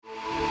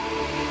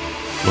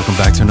Welcome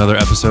back to another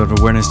episode of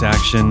Awareness to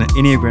Action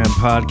Enneagram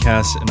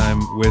Podcast, and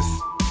I'm with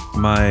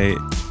my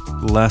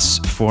less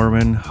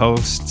foreman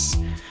hosts.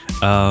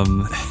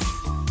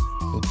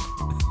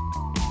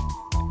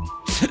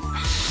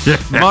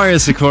 Mario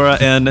Sikora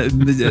and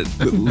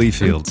Lee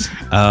Fields.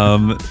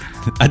 I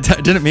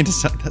didn't mean to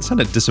sound, that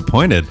sounded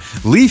disappointed.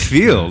 Lee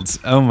Fields.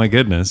 Oh my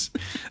goodness.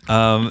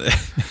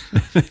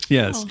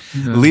 Yes.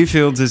 Lee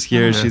Fields is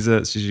here. She's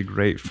a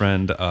great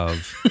friend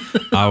of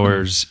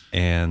ours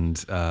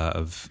and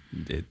of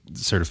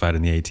certified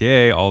in the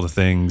ATA, all the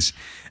things.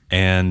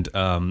 And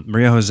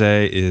Maria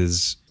Jose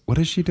is, what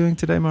is she doing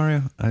today,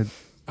 Mario?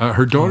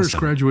 Her daughter's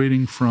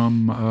graduating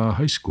from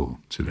high school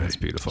today. That's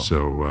beautiful.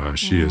 So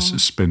she is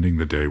spending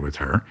the day with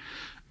her.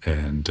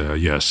 And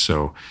yes,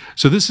 so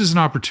this is an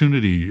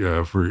opportunity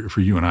for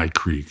you and I,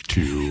 Creek,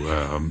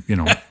 to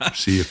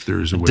see if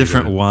there's a way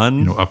different to,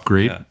 one,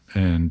 upgrade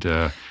and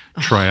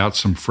try out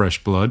some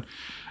fresh blood.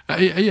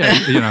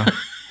 And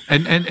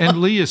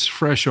Lee is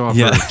fresh off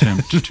her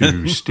attempt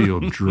to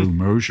steal Drew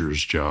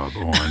Mosier's job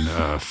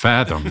on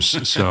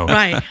Fathoms. So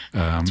right,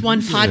 it's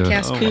one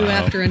podcast coup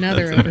after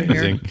another over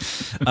here.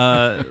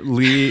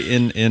 Lee,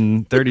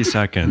 in 30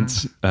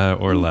 seconds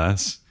or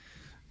less.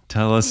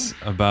 Tell us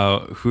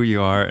about who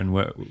you are and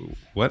what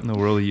in the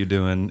world are you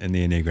doing in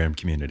the Enneagram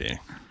community?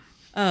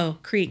 Oh,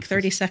 Creek,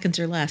 30 seconds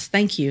or less.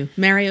 Thank you.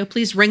 Mario,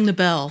 please ring the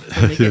bell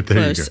when we get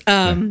close.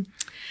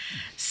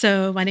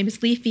 So my name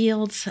is Lee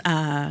Fields,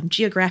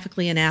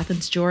 geographically in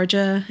Athens,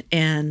 Georgia,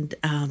 and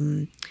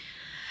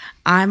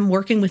I'm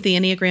working with the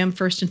Enneagram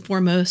first and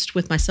foremost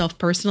with myself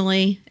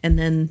personally, and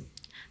then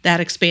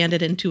that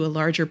expanded into a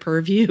larger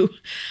purview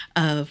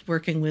of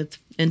working with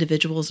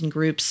individuals and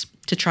groups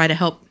to try to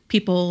help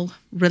people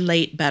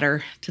relate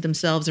better to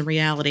themselves and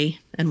reality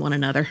and one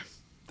another.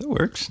 That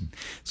works.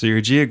 So you're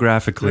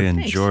geographically in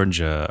Thanks.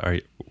 Georgia.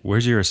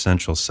 Where's your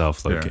essential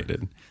self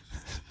located?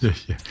 Yeah.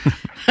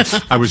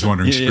 I was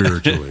wondering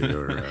spiritually.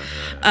 Or,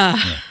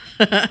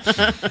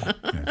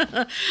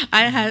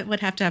 I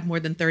would have to have more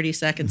than 30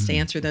 seconds to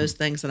answer those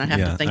things, and I'd have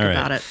to think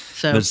about it.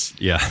 So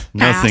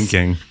no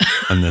thinking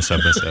on this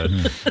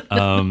episode.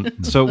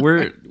 So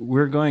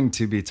we're going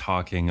to be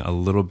talking a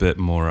little bit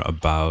more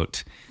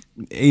about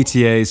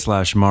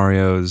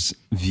ATA/Mario's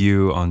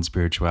view on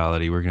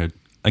spirituality. We're going to,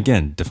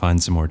 again, define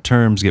some more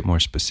terms, get more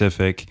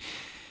specific.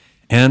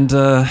 And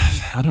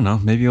I don't know,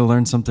 maybe you'll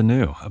learn something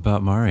new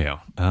about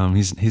Mario.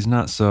 He's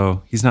not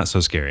so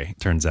scary,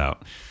 turns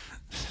out,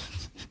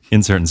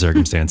 in certain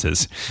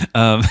circumstances.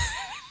 Can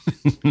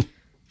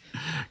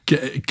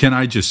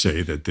I just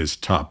say that this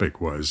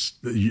topic was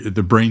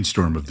the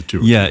brainstorm of the two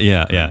of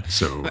Yeah.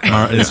 So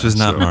This was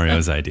not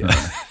Mario's idea.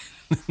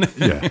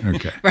 Yeah.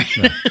 Okay. Right.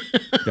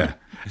 Yeah.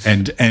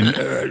 And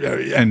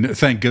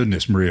thank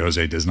goodness Maria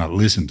Jose does not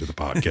listen to the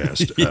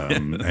podcast,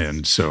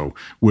 and so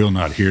will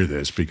not hear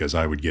this because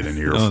I would get an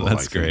earful.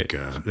 That's I think,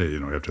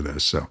 great. After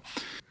this. So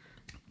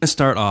Let's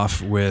start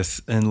off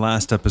with, in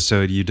last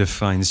episode, you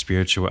defined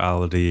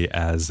spirituality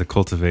as the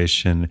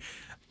cultivation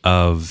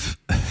of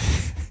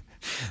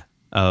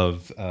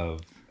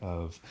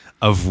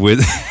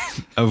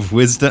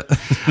wisdom.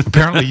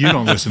 Apparently, you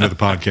don't listen to the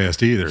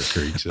podcast either,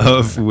 Creek. So.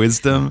 Of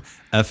wisdom,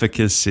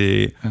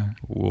 efficacy,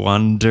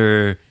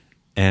 wonder,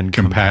 and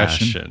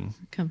compassion.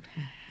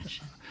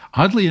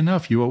 Oddly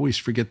enough, you always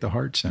forget the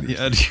heart center.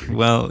 Yeah,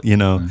 well,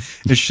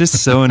 it's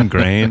just so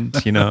ingrained.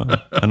 I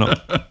don't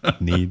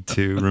need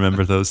to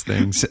remember those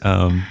things.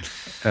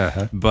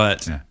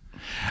 But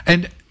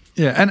and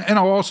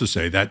I'll also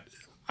say that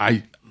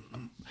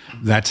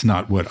that's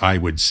not what I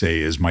would say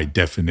is my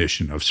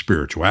definition of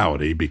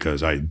spirituality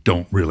because I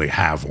don't really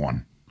have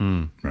one,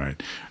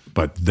 right?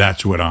 But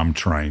that's what I'm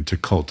trying to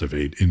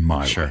cultivate in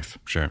my life.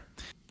 Sure.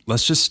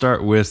 Let's just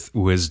start with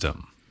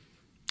wisdom.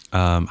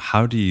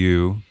 How do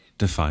you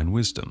define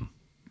wisdom?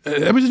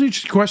 That was an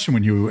interesting question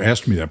when you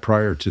asked me that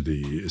prior to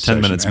the 10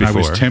 session. minutes and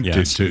before. I was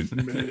tempted to,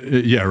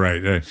 yeah,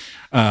 right.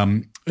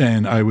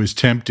 And I was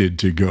tempted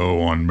to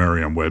go on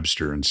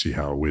Merriam-Webster and see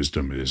how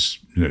wisdom is,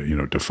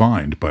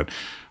 defined. But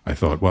I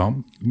thought,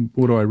 well,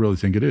 what do I really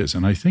think it is?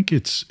 And I think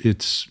it's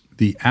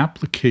the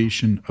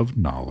application of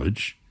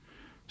knowledge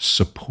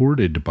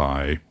supported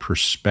by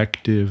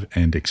perspective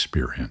and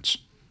experience.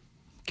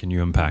 Can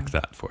you unpack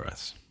that for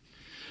us?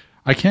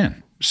 I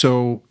can.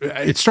 So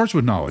it starts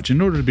with knowledge. In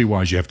order to be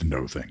wise, you have to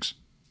know things.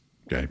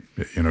 Okay,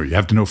 you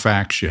have to know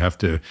facts. You have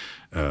to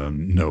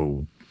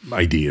know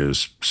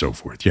ideas, so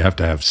forth. You have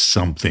to have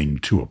something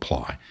to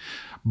apply.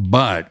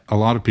 But a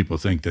lot of people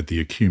think that the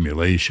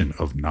accumulation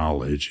of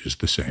knowledge is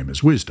the same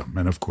as wisdom,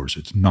 and of course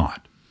it's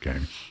not.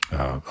 Okay,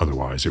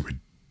 otherwise it would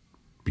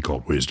be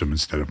called wisdom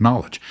instead of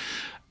knowledge.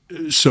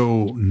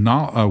 So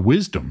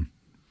wisdom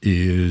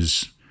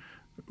is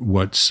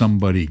what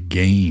somebody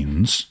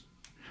gains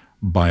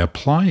by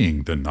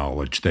applying the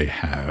knowledge they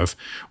have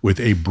with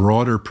a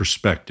broader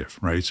perspective,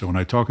 right? So when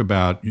I talk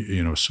about,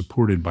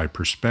 supported by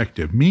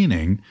perspective,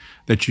 meaning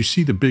that you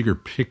see the bigger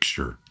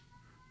picture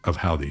of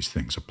how these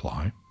things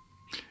apply.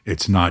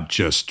 It's not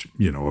just,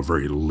 a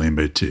very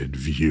limited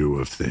view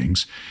of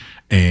things.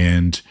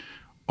 And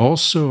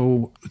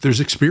also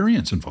there's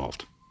experience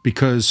involved.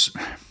 because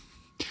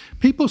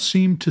people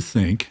seem to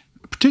think,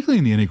 particularly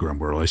in the Enneagram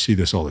world, I see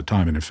this all the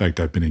time. And in fact,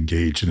 I've been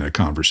engaged in a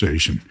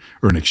conversation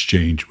or an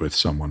exchange with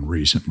someone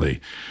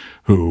recently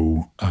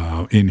who,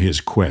 in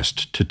his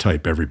quest to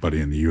type everybody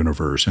in the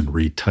universe and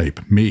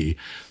retype me,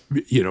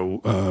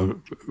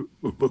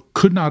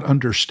 could not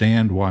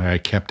understand why I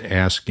kept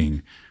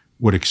asking,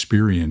 what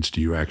experience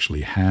do you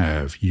actually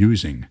have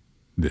using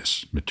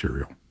this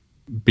material?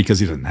 Because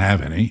he doesn't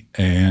have any.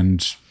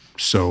 And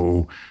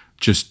so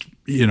just,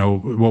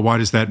 well, why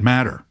does that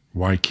matter?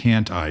 Why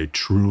can't I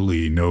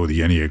truly know the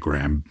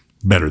Enneagram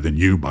better than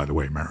you, by the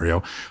way,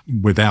 Mario,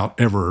 without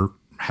ever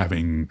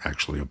having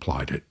actually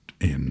applied it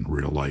in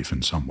real life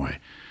in some way?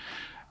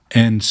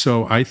 And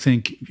so I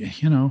think,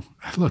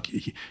 look,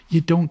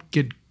 you don't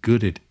get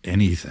good at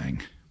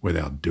anything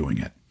without doing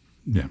it.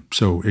 Yeah.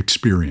 So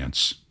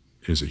experience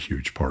is a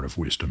huge part of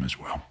wisdom as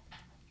well.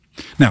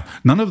 Now,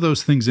 none of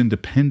those things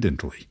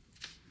independently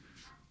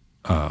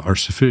are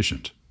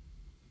sufficient.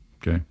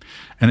 Okay.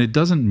 And it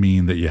doesn't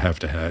mean that you have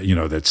to have,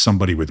 that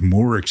somebody with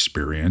more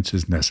experience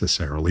is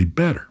necessarily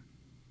better.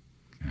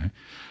 Okay.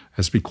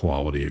 Has to be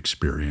quality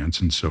experience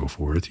and so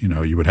forth.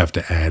 You would have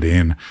to add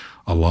in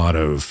a lot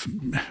of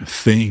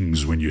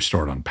things when you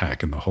start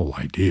unpacking the whole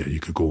idea.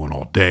 You could go on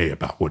all day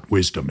about what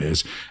wisdom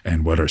is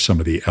and what are some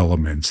of the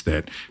elements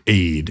that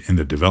aid in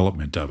the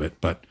development of it.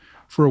 But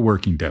for a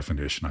working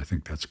definition, I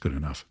think that's good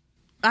enough.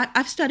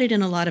 I've studied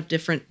in a lot of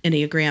different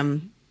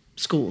Enneagram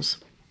schools,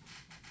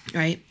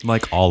 right?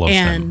 Like all of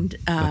them.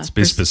 Let's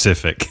be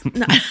specific.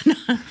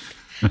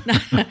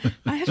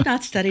 I have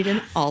not studied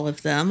in all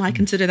of them. I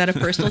consider that a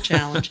personal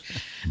challenge.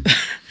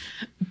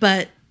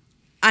 But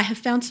I have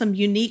found some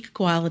unique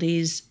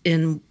qualities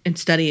in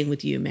studying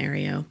with you,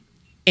 Mario,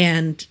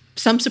 and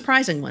some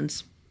surprising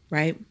ones,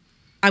 right?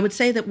 I would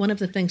say that one of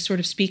the things, sort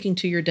of speaking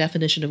to your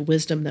definition of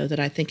wisdom, though, that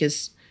I think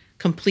is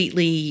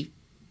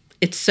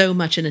it's so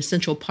much an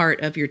essential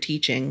part of your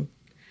teaching,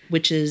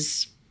 which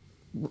is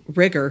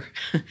rigor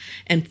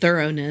and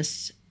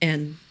thoroughness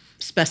and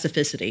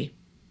specificity,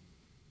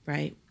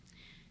 right?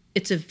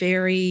 It's a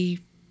very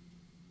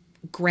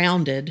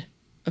grounded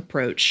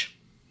approach,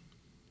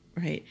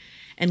 right?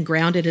 And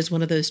grounded is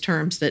one of those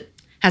terms that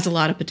has a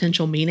lot of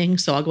potential meaning.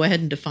 So I'll go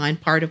ahead and define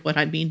part of what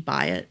I mean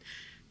by it.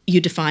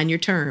 You define your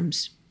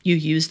terms. You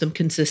use them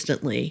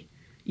consistently.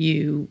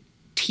 You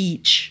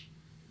teach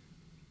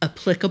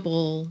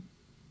applicable,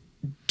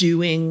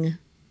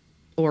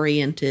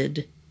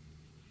 doing-oriented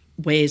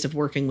ways of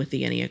working with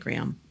the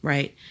Enneagram,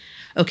 right?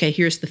 Okay,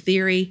 here's the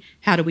theory.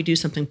 How do we do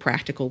something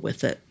practical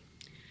with it?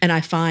 And I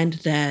find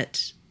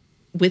that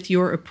with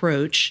your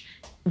approach,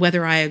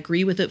 whether I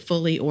agree with it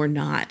fully or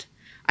not,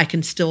 I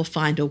can still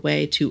find a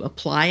way to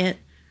apply it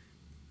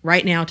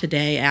right now,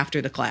 today,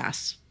 after the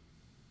class,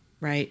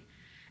 right?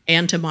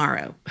 And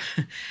tomorrow.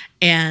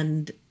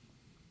 And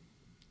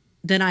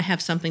then I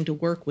have something to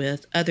work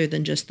with other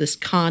than just this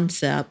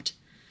concept,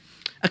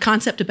 a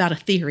concept about a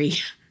theory,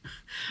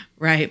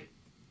 right?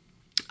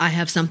 I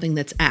have something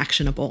that's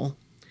actionable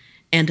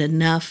and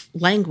enough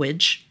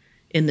language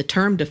in the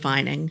term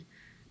defining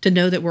to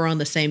know that we're on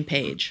the same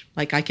page.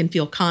 Like I can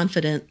feel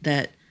confident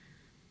that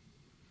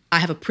I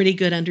have a pretty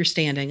good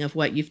understanding of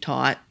what you've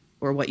taught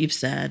or what you've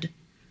said,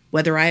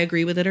 whether I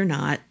agree with it or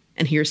not,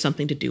 and here's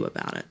something to do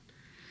about it.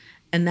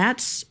 And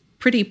that's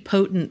pretty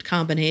potent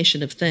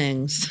combination of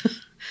things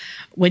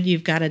when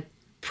you've got a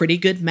pretty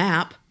good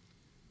map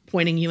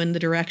pointing you in the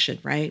direction,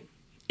 right?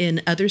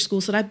 In other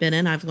schools that I've been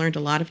in, I've learned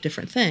a lot of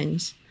different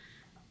things,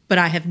 but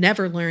I have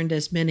never learned how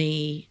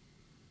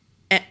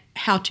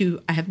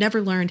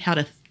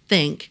to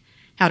think,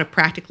 how to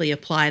practically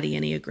apply the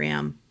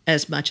Enneagram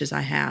as much as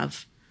I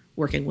have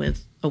working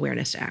with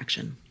awareness to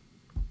action.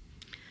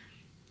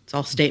 It's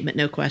all statement,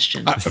 no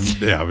question.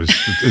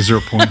 Is there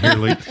a point here,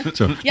 Lee?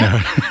 So,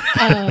 yeah.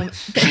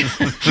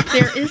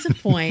 There is a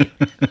point.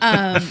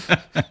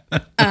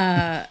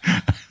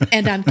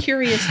 And I'm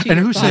curious to. And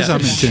who says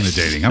I'm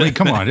intimidating? I mean,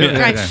 come on.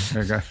 Right.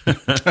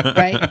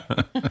 Right.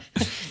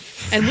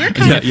 And we're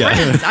kind of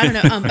friends. I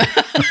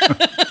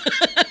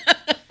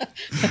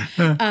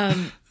don't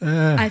know.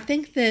 I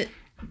think that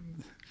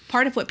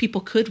part of what people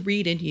could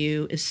read in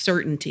you is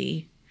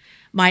certainty,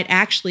 might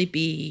actually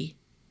be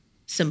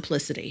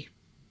simplicity.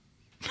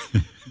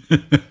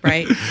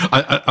 Right?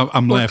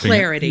 I'm laughing.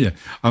 Clarity. Yeah,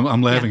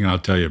 I'm laughing, and I'll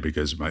tell you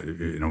because my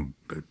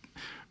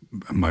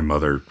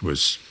mother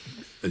was.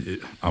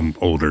 I'm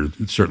older,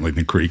 certainly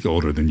than Creek,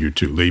 older than you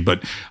too, Lee.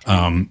 But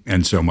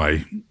and so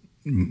my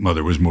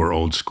mother was more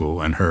old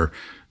school, and her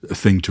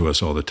thing to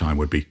us all the time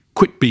would be,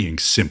 "Quit being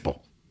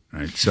simple."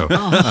 Right. So,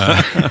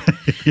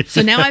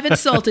 so now I've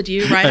insulted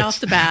you right off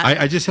the bat.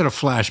 I just had a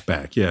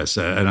flashback, yes,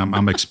 and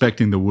I'm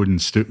expecting the wooden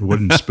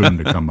spoon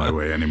to come my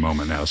way any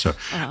moment now. So,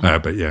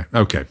 but yeah,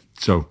 okay.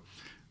 So,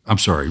 I'm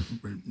sorry.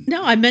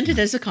 No, I meant it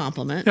as a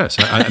compliment. Yes,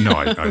 I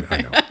know.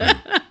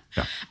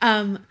 Yeah.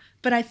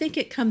 But I think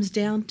it comes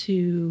down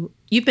to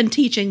you've been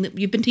teaching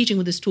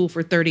with this tool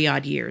for 30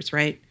 odd years,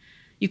 right?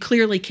 You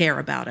clearly care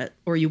about it,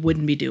 or you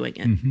wouldn't be doing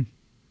it,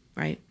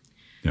 right?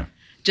 Yeah.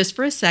 just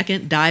for a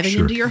second, diving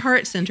into your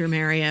heart center,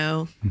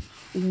 Mario.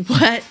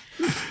 What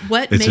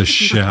It's a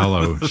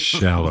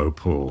shallow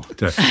pool.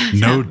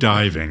 No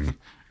diving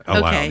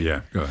allowed. Okay.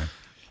 Yeah, go ahead.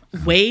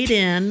 Wade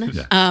in.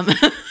 Yeah.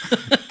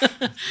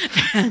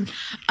 And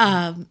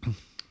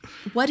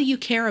what do you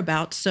care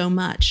about so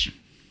much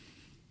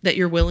that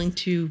you're willing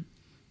to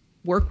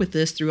work with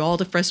this through all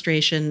the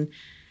frustration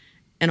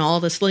and all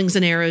the slings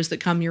and arrows that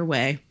come your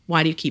way?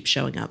 Why do you keep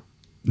showing up?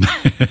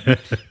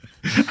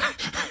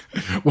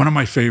 One of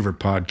my favorite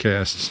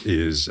podcasts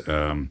is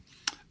The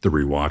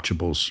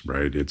Rewatchables,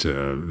 right? It's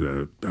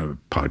a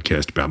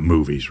podcast about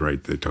movies,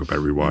 right? They talk about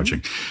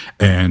rewatching.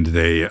 And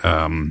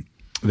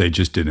they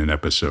just did an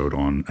episode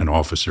on an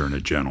officer and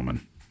a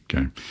gentleman.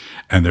 Okay.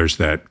 And there's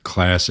that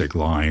classic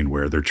line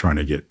where they're trying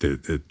to get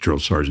the drill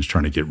sergeant's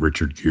trying to get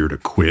Richard Gere to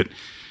quit.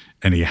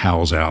 And he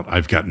howls out,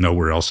 "I've got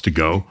nowhere else to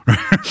go."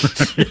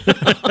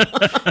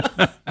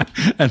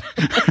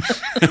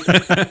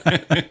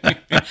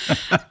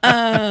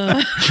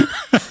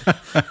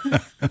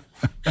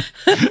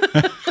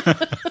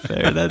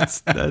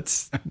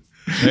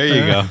 There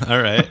you go.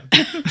 All right.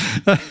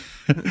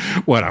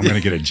 What? I'm going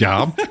to get a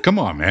job? Come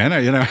on, man.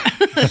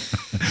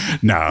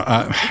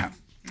 No.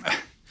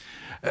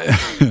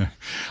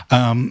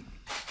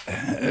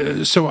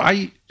 So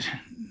I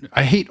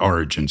hate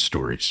origin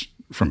stories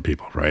from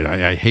people, right?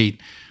 I hate,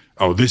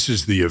 "Oh, this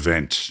is the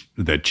event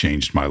that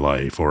changed my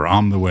life," or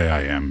 "I'm the way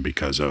I am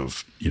because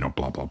of,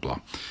 blah, blah, blah."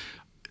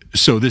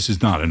 So this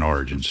is not an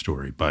origin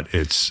story, but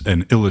it's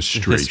an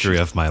illustration. History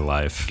of my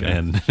life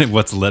and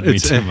what's led me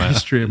to my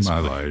history of my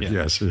life. Yeah.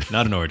 Yes.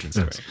 Not an origin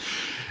story.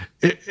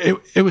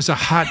 It was a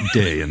hot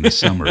day in the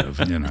summer of,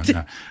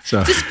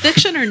 so. Is this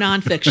fiction or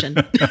nonfiction?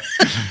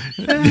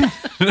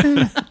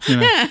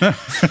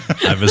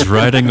 I was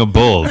riding a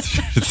bull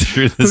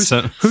through the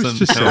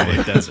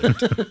Sonoma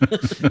desert.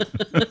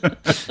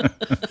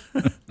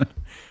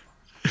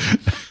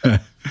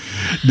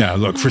 Now,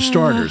 look, for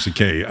starters,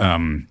 okay,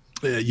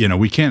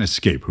 we can't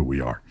escape who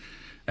we are.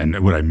 And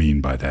what I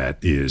mean by that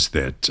is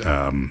that,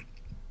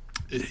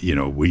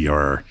 we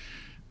are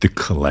the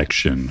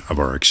collection of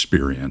our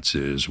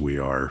experiences. We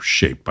are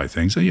shaped by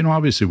things.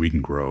 Obviously we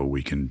can grow,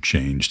 we can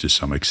change to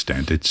some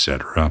extent, et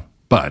cetera.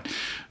 But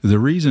the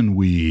reason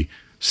we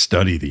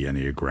study the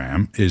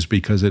Enneagram is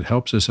because it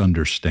helps us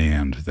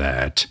understand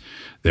that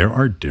there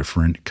are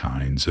different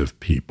kinds of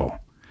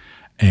people.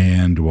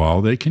 And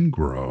while they can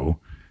grow,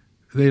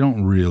 they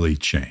don't really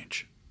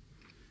change.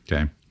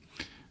 Okay?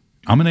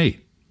 I'm an 8,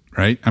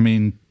 right?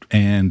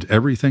 And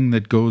everything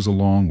that goes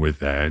along with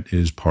that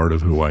is part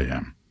of who I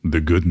am,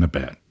 the good and the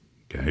bad.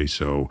 Okay,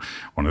 so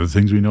one of the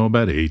things we know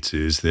about 8s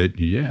is that,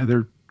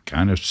 they're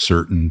kind of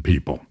certain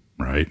people,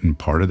 right? And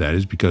part of that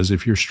is because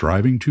if you're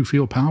striving to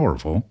feel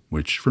powerful,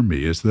 which for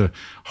me is the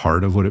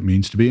heart of what it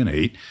means to be an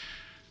 8,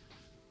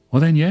 well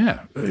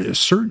then,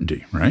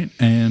 certainty, right?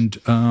 And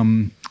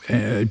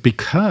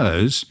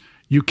because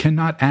you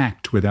cannot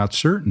act without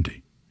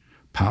certainty.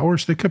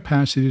 Power's the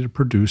capacity to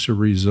produce a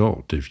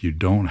result. If you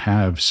don't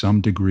have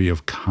some degree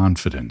of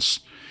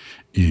confidence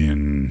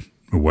in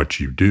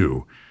what you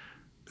do,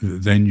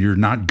 then you're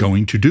not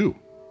going to do.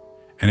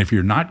 And if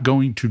you're not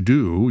going to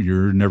do,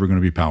 you're never going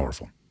to be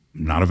powerful.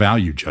 Not a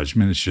value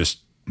judgment. It's just,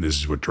 this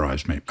is what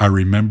drives me. I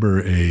remember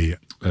a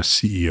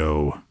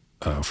CEO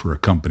for a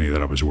company that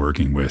I was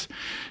working with.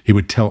 He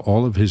would tell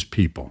all of his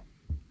people,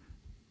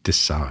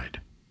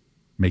 decide.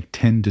 Make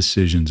 10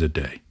 decisions a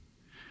day.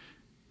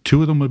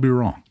 2 of them will be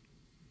wrong.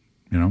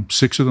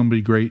 6 of them will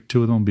be great.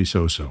 2 of them will be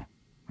so-so.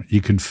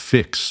 You can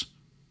fix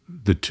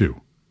the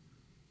 2.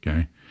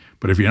 Okay?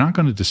 But if you're not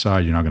going to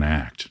decide, you're not going to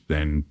act,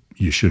 then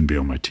you shouldn't be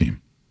on my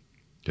team.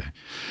 Okay.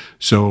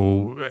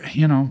 So,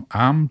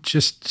 I'm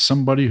just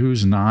somebody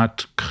who's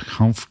not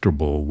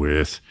comfortable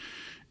with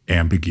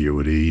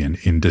ambiguity and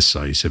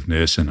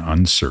indecisiveness and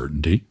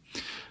uncertainty.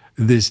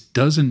 This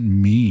doesn't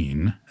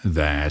mean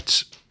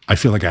that I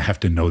feel like I have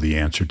to know the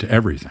answer to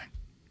everything.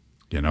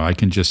 I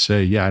can just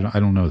say, I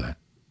don't know that.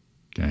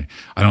 Okay.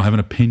 I don't have an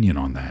opinion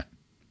on that.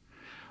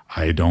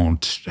 I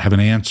don't have an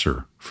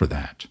answer for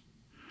that.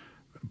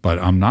 But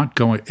I'm not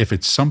going, if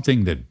it's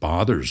something that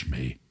bothers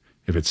me,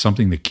 if it's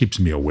something that keeps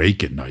me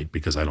awake at night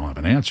because I don't have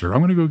an answer,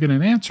 I'm going to go get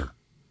an answer.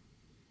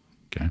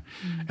 Okay.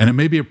 Mm-hmm. And it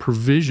may be a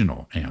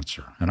provisional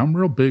answer. And I'm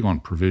real big on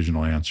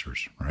provisional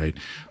answers, right?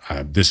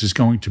 This is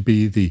going to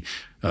be the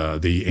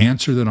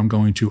answer that I'm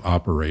going to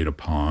operate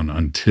upon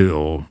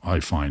until I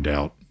find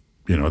out,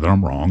 that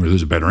I'm wrong or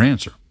there's a better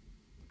answer.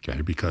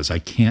 Okay. Because I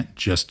can't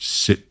just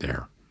sit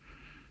there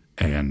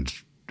and,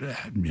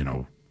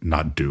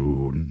 not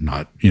do,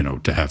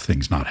 to have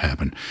things not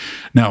happen.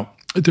 Now,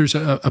 there's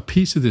a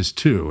piece of this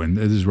too, and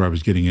this is where I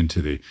was getting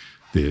into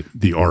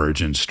the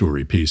origin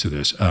story piece of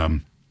this.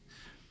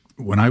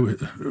 When I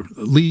was,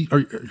 Lee,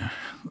 do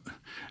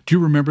you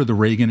remember the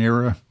Reagan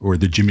era or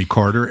the Jimmy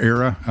Carter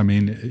era?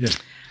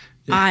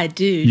 I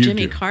do.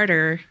 Jimmy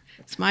Carter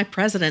is my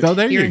president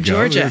here in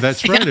Georgia.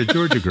 That's right, a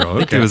Georgia girl. Okay.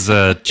 I think it was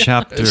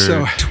chapter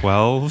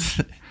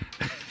 12.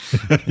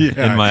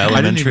 Yeah, in my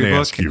elementary book.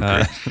 Ask you,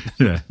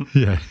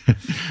 yeah.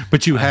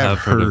 But you have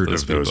heard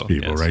of those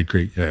people, yes. right?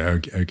 Great. Yeah.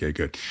 Okay.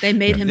 Good. They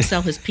made him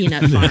sell his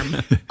peanut farm.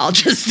 I'll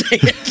just say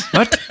it.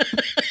 What?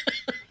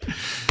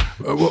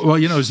 Well,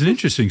 it's an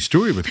interesting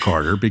story with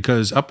Carter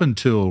because up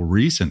until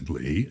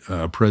recently,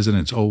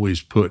 presidents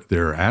always put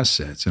their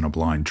assets in a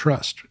blind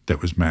trust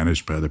that was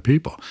managed by the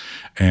people.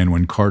 And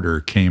when Carter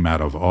came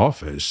out of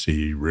office,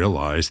 he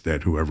realized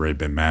that whoever had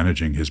been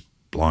managing his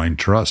blind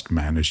trust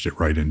managed it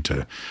right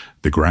into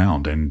the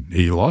ground, and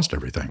he lost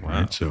everything.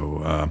 Wow. Right.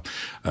 So,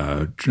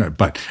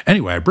 but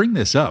anyway, I bring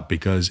this up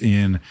because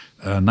in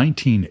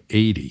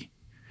 1980,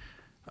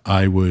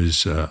 I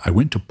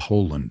went to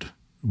Poland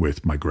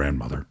with my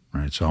grandmother,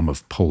 right? So I'm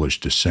of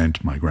Polish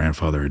descent. My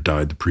grandfather had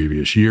died the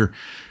previous year,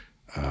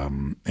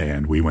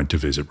 and we went to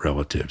visit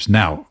relatives.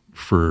 Now,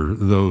 for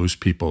those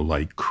people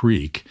like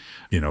Creek,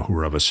 who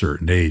are of a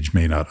certain age,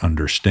 may not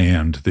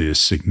understand the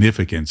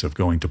significance of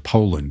going to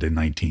Poland in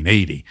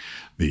 1980,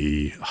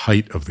 the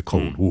height of the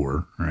Cold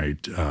War,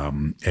 right?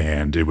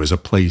 And it was a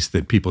place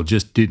that people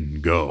just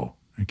didn't go,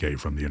 okay,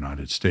 from the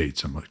United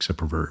States, except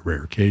for a very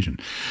rare occasion.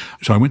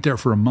 So I went there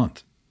for a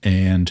month.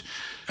 And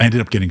I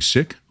ended up getting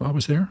sick while I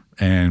was there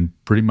and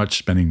pretty much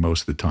spending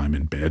most of the time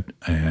in bed.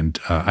 And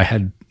I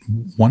had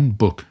one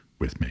book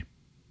with me.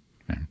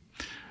 Okay.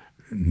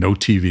 No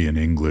TV in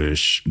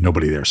English.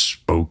 Nobody there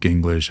spoke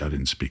English. I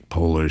didn't speak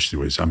Polish.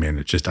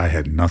 I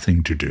had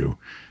nothing to do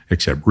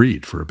except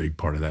read for a big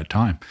part of that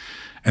time.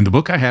 And the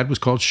book I had was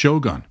called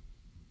Shogun.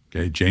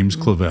 Okay, James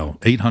Clavell,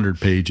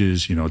 800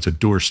 pages. It's a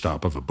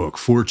doorstop of a book.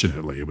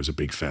 Fortunately, it was a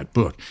big fat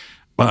book.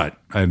 But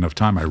I had enough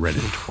time. I read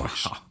it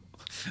twice.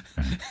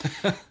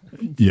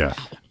 Yeah.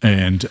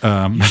 And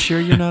you sure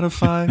you're not a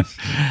 5?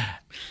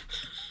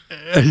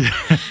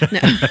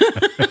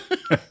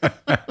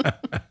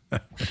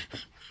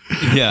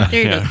 Yeah.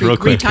 There you go. Real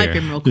quick Retype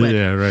here. him real quick.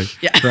 Yeah, right.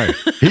 Yeah. Right.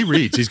 He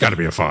reads. He's got to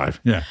be a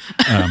 5. Yeah.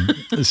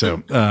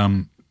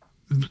 The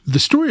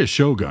story of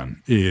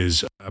Shogun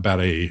is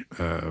about a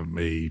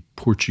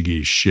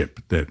Portuguese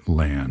ship that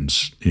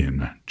lands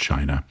in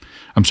Japan.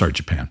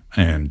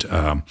 And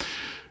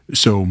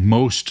so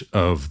most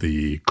of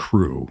the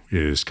crew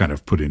is kind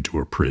of put into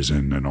a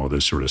prison and all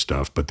this sort of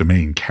stuff. But the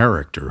main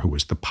character, who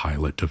was the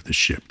pilot of the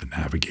ship, the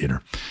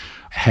navigator,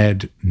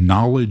 had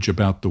knowledge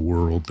about the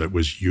world that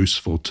was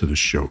useful to the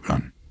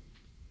shogun.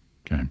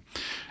 Okay.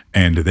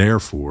 And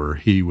therefore,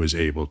 he was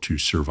able to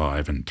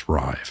survive and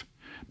thrive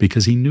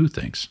because he knew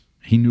things.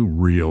 He knew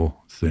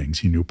real things.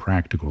 He knew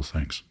practical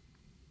things.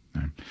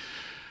 Okay.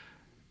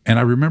 And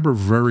I remember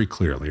very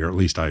clearly, or at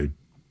least I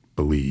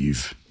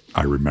believe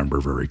I remember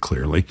very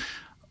clearly,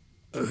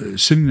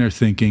 sitting there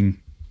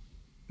thinking,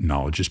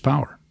 knowledge is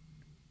power.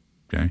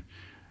 Okay.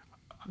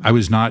 I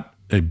was not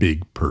a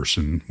big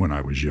person when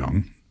I was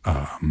young.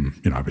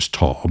 I was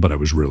tall, but I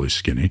was really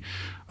skinny.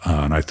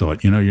 And I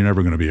thought, you're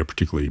never going to be a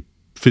particularly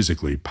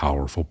physically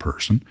powerful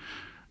person.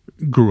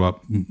 Grew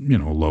up,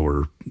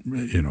 lower,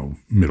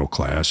 middle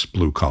class,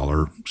 blue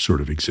collar sort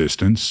of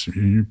existence.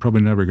 You're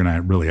probably never going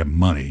to really have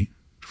money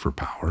for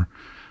power,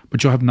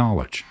 but you'll have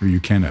knowledge, or you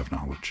can have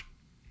knowledge.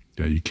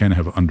 You can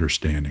have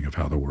understanding of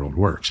how the world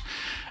works.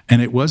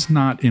 And it was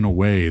not in a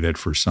way that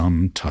for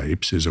some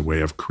types is a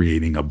way of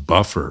creating a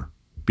buffer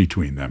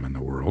between them and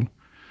the world,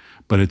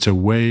 but it's a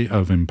way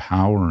of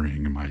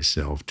empowering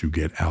myself to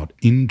get out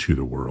into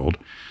the world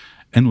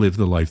and live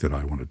the life that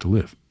I wanted to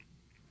live.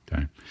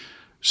 Okay.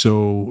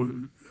 So,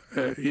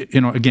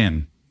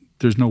 again,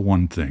 there's no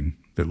one thing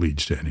that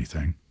leads to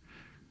anything,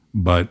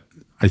 but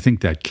I think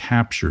that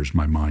captures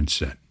my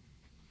mindset.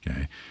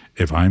 Okay.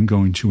 If I'm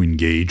going to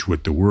engage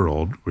with the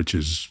world, which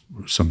is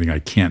something I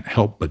can't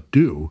help but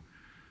do,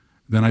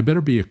 then I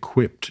better be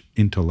equipped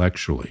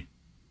intellectually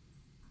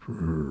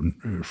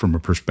from a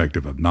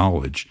perspective of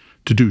knowledge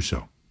to do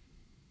so.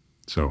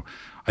 So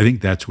I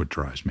think that's what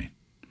drives me.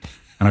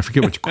 And I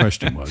forget what your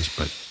question was,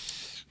 but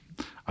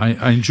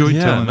I enjoyed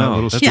telling that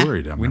little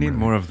story. We need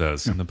more of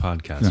those in the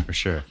podcast for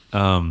sure.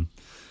 I'll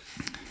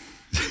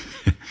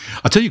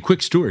tell you a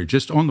quick story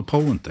just on the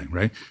Poland thing,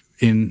 right?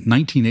 In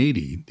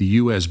 1980, the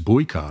U.S.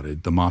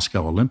 boycotted the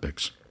Moscow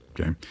Olympics,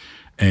 okay?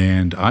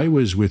 And I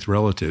was with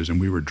relatives, and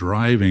we were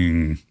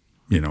driving,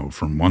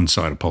 from one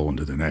side of Poland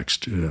to the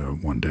next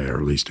one day, or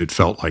at least it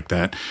felt like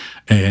that.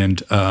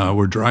 And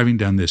we're driving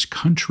down this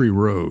country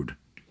road,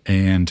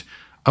 and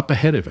up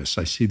ahead of us,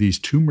 I see these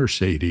two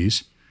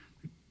Mercedes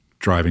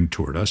driving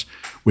toward us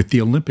with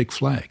the Olympic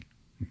flag,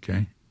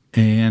 okay?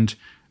 And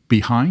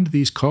behind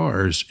these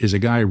cars is a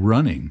guy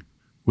running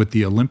with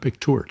the Olympic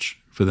torch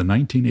for the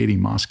 1980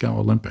 Moscow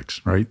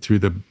Olympics, right through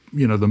the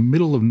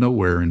middle of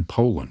nowhere in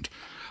Poland.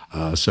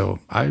 So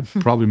I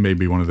probably may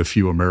be one of the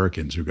few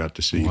Americans who got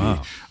to see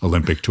the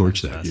Olympic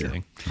torch that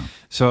year.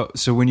 So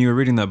when you were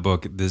reading that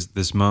book,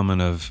 this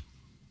moment of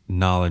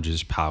knowledge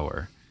is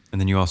power, and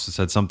then you also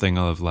said something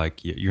of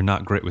like you're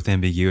not great with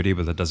ambiguity,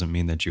 but that doesn't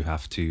mean that you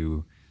have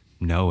to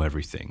know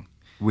everything.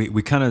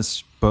 We kind of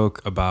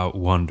spoke about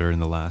wonder in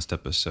the last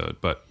episode,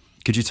 but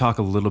could you talk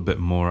a little bit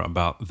more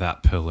about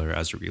that pillar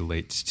as it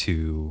relates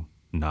to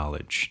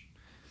knowledge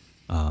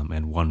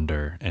and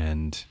wonder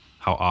and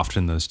how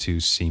often those two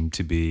seem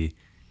to be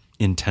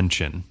in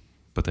tension,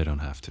 but they don't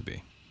have to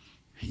be.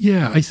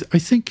 Yeah, I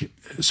think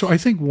so. I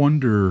think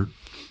wonder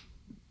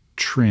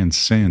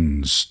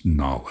transcends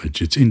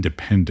knowledge. It's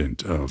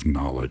independent of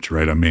knowledge,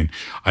 right? I mean,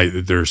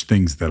 there's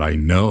things that I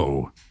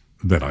know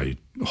that I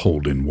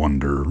hold in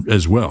wonder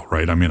as well,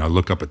 right? I mean, I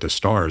look up at the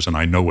stars and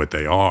I know what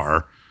they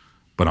are,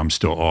 but I'm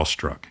still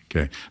awestruck.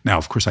 Okay. Now,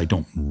 of course, I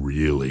don't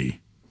really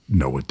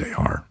know what they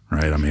are,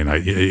 right? I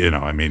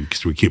mean,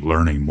 because we keep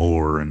learning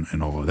more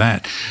and all of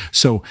that.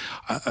 So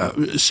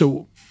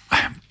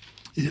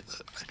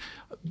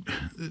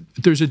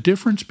there's a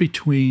difference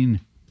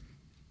between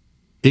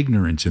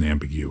ignorance and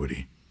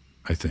ambiguity,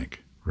 I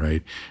think,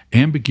 right?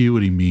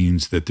 Ambiguity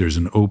means that there's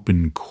an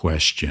open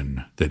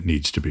question that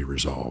needs to be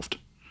resolved.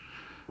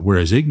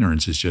 Whereas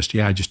ignorance is just,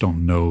 I just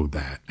don't know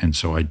that. And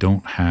so I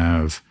don't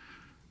have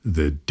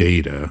the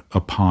data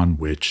upon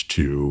which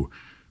to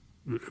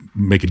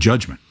make a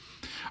judgment.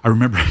 I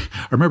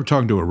remember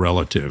talking to a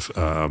relative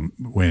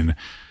when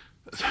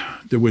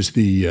there was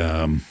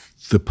the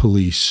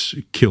police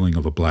killing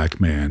of a black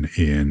man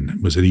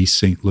was it East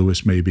St.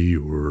 Louis maybe,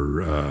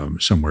 or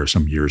somewhere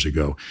some years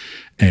ago.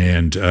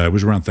 And it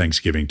was around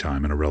Thanksgiving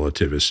time, and a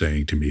relative is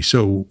saying to me,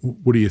 so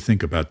what do you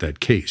think about that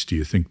case? Do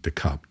you think the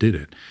cop did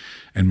it?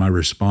 And my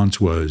response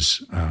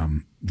was,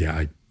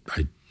 I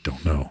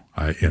don't know.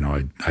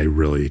 I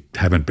really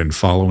haven't been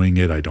following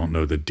it. I don't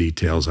know the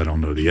details. I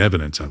don't know the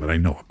evidence of it. I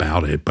know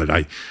about it, but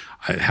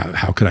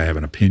how could I have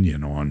an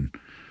opinion on,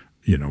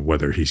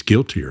 whether he's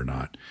guilty or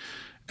not?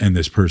 And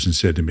this person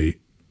said to me,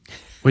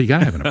 well, you got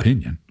to have an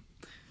opinion.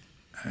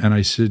 And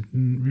I said,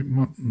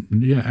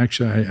 yeah,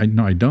 actually,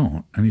 I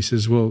don't. And he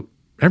says, well,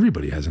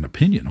 everybody has an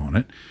opinion on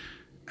it.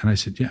 And I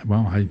said, yeah,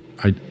 well,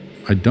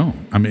 I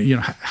don't. I mean,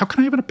 how can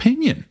I have an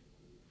opinion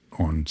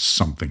on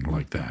something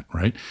like that,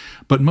 right?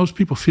 But most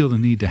people feel the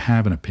need to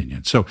have an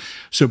opinion. So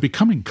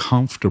becoming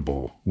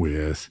comfortable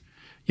with,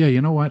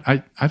 you know what,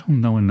 I don't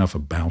know enough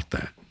about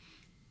that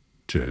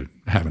to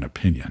have an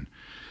opinion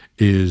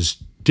is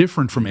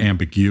different from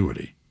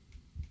ambiguity.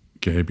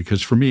 Okay,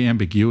 because for me,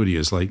 ambiguity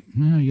is like,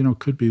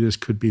 could be this,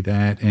 could be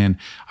that, and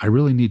I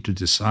really need to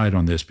decide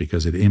on this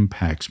because it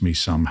impacts me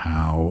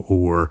somehow,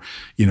 or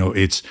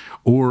it's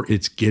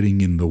getting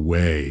in the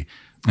way.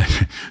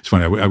 It's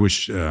funny. I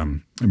wish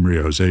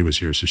Maria Jose was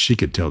here so she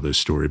could tell this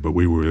story. But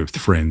we were with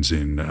friends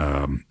in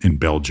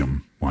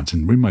Belgium once,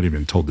 and we might have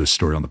even told this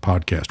story on the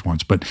podcast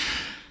once. But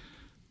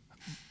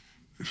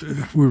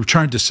we were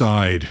trying to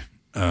decide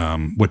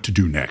what to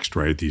do next,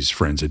 right? These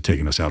friends had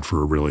taken us out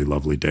for a really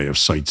lovely day of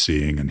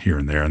sightseeing and here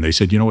and there. And they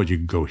said, you know what, you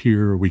can go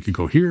here, we could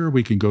go here,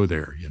 we can go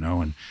there,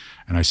 And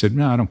I said,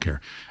 no, I don't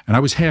care. And I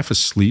was half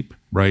asleep,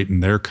 right?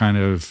 And they're kind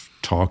of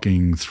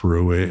talking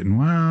through it. And,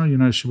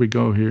 well, should we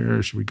go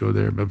here? Should we go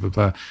there? Blah, blah,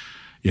 blah.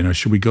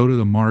 Should we go to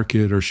the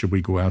market or should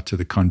we go out to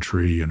the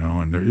country?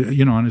 And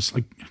it's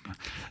like,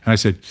 and I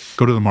said,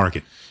 go to the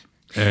market.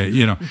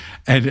 And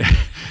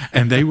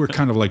they were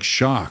kind of like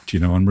shocked,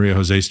 and Maria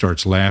Jose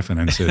starts laughing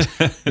and says,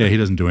 yeah, he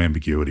doesn't do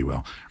ambiguity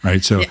well,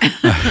 right? So,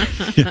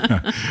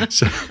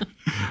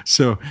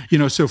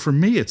 so for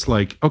me, it's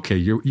like, okay,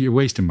 you're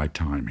wasting my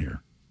time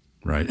here,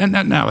 right? And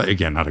now,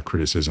 again, not a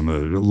criticism,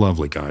 they're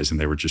lovely guys, and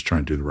they were just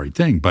trying to do the right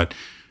thing, but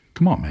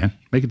come on, man,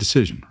 make a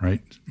decision,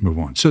 right? Move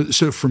on.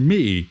 So for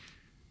me,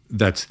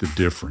 that's the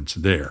difference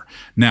there.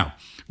 Now,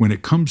 when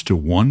it comes to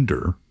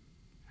wonder,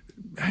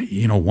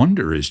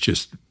 wonder is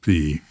just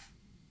the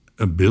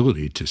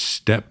ability to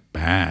step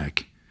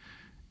back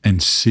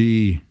and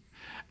see,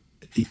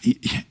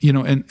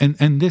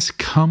 and this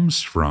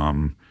comes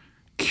from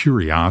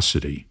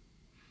curiosity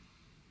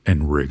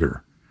and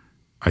rigor,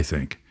 I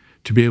think,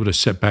 to be able to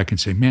step back and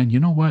say, man, you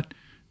know what?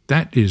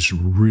 That is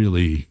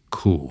really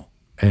cool.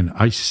 And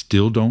I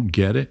still don't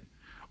get it.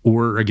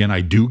 Or again,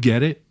 I do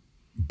get it,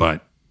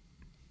 but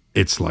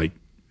it's like,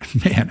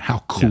 man, how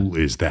cool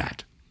is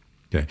that?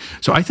 Okay.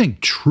 So I think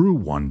true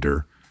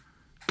wonder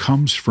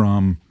comes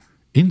from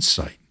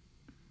insight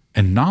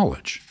and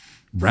knowledge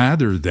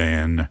rather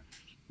than,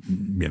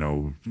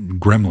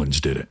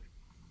 Gremlins did it.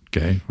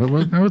 Okay.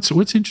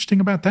 What's interesting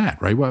about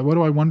that, right? What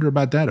do I wonder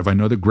about that if I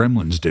know the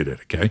Gremlins did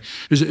it? Okay.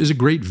 There's a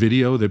great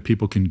video that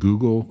people can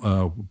Google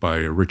by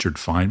Richard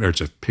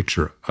Feynman. It's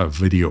a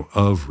video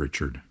of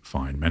Richard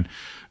Feynman,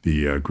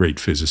 the great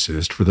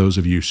physicist. For those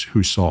of you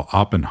who saw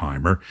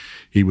Oppenheimer,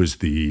 he was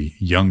the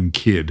young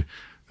kid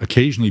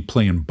occasionally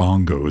playing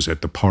bongos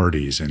at the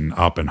parties in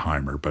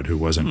Oppenheimer, but who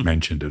wasn't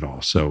mentioned at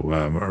all. So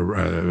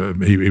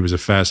he was a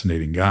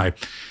fascinating guy.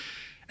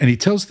 And he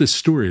tells this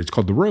story. It's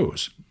called The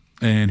Rose.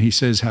 And he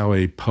says how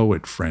a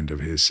poet friend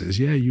of his says,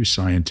 yeah, you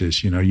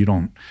scientists, you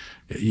don't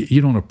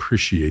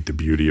appreciate the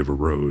beauty of a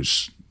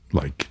rose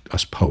like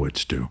us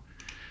poets do.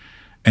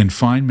 And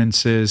Feynman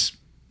says,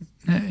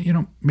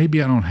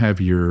 maybe I don't have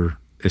your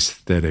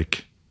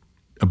aesthetic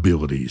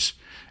abilities,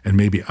 and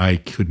maybe I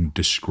couldn't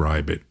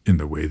describe it in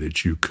the way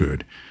that you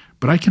could,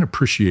 but I can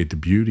appreciate the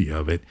beauty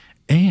of it,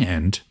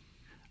 and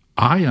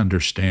I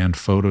understand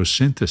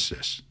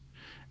photosynthesis,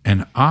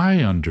 and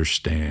I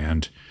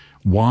understand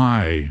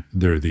why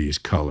there are these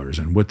colors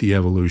and what the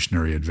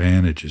evolutionary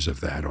advantages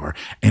of that are.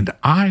 And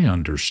I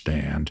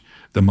understand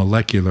the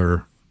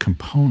molecular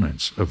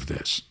components of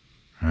this,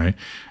 right?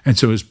 And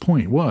so his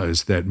point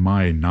was that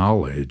my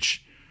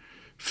knowledge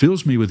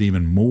fills me with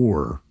even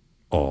more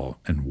awe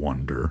and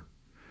wonder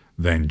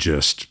than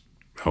just,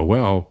 oh,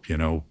 well,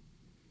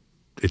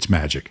 it's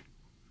magic.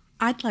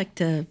 I'd like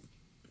to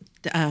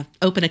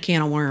open a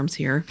can of worms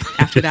here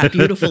after that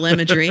beautiful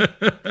imagery.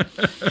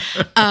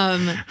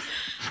 And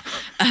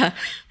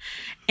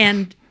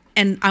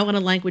I want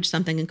to language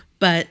something,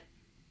 but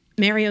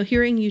Mario,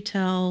 hearing you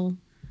tell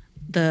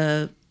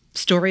the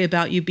story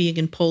about you being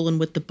in Poland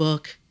with the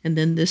book, and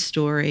then this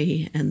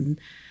story, and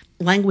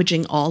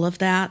languaging all of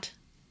that,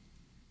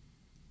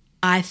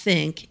 I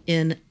think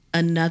in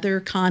another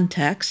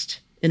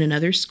context, in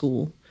another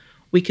school,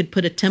 we could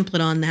put a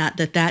template on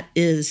that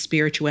is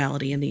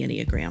spirituality in the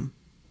Enneagram,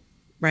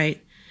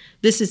 right?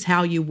 This is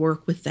how you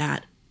work with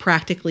that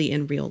practically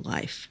in real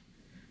life.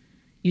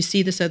 You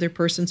see this other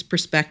person's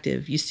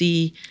perspective. You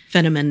see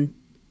Feynman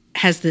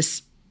has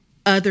this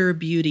other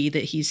beauty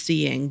that he's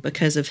seeing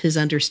because of his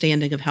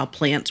understanding of how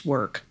plants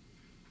work,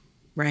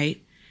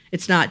 right?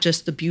 It's not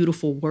just the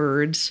beautiful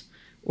words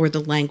or the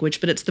language,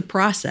 but it's the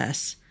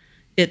process.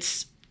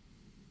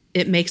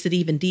 It makes it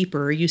even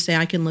deeper. You say,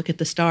 I can look at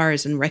the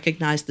stars and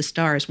recognize the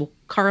stars. Well,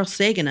 Carl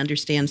Sagan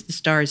understands the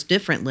stars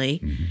differently,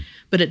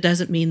 but it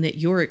doesn't mean that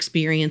your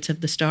experience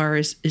of the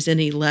stars is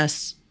any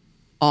less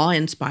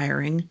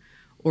awe-inspiring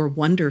or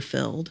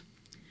wonder-filled.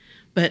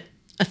 But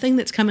a thing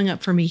that's coming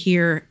up for me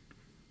here,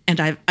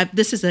 and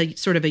this is a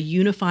sort of a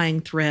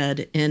unifying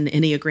thread in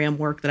Enneagram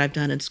work that I've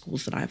done in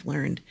schools that I've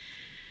learned,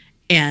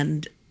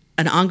 and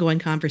an ongoing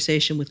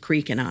conversation with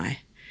Creek and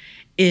I,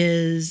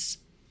 is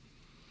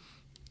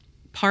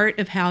part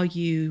of how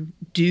you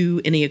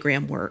do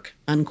Enneagram work,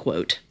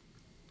 unquote,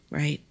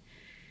 right,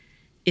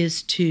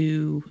 is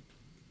to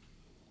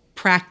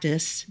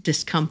practice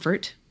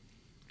discomfort,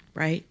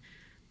 right?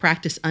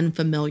 Practice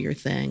unfamiliar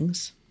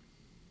things.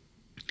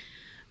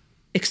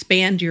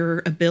 Expand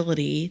your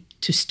ability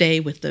to stay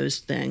with those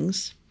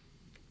things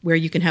where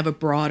you can have a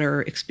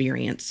broader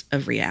experience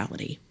of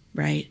reality,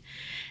 right?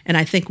 And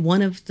I think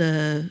one of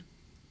the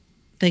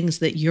things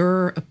that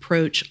your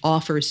approach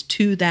offers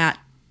to that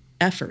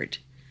effort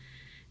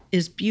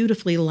is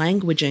beautifully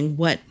languaging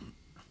what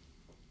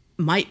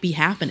might be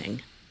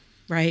happening,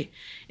 right?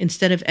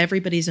 Instead of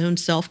everybody's own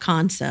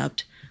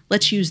self-concept,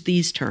 let's use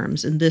these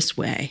terms in this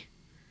way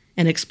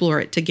and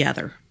explore it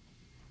together,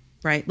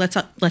 right? Let's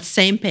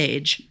same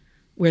page,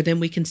 where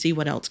then we can see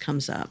what else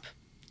comes up.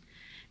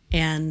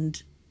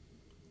 And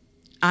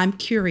I'm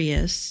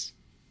curious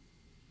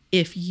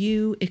if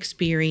you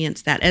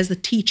experience that as a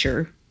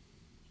teacher,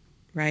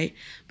 right?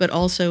 But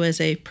also as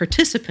a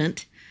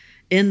participant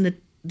in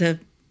the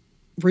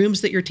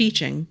rooms that you're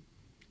teaching,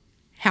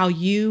 how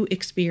you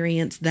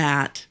experience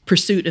that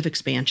pursuit of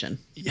expansion.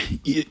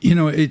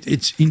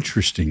 It's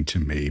interesting to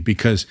me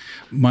because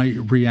my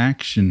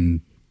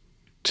reaction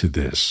to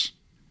this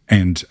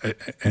and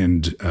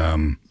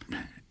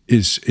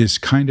is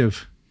kind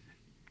of,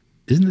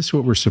 isn't this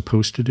what we're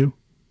supposed to do,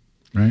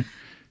 right?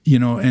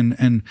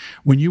 And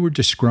when you were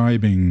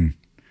describing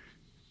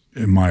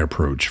my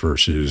approach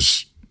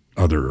versus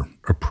other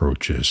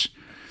approaches,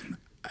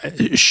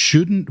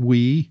 shouldn't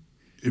we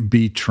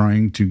be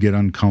trying to get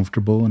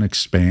uncomfortable and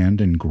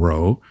expand and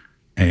grow?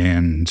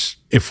 And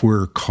if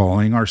we're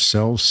calling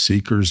ourselves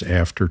seekers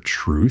after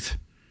truth,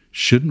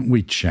 shouldn't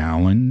we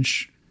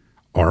challenge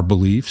our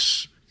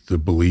beliefs, the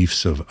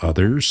beliefs of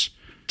others,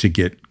 to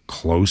get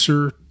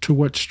closer to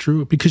what's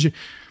true? Because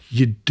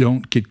you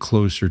don't get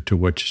closer to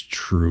what's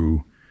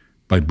true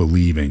by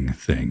believing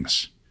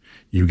things.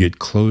 You get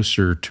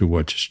closer to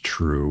what's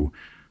true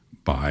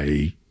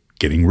by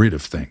getting rid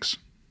of things.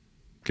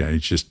 Okay,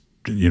 it's just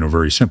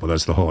very simple.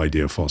 That's the whole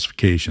idea of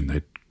falsification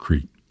that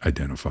Creek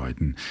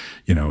identified, and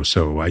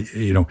so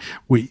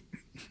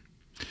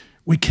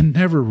we can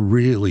never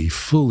really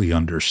fully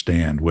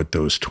understand what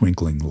those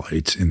twinkling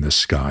lights in the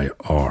sky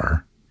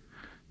are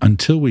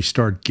until we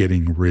start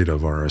getting rid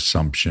of our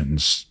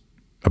assumptions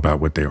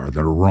about what they are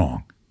that are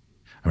wrong.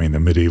 I mean,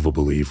 the medieval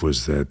belief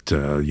was that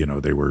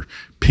they were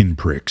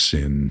pinpricks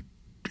in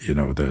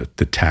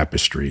the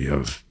tapestry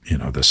of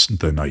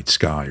the night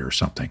sky or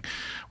something.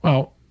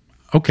 Well,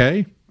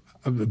 okay.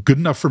 Good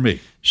enough for me.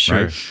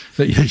 Sure.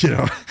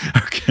 Right?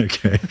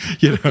 Okay.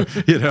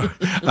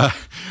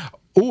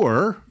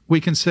 Or we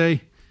can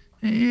say,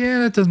 yeah,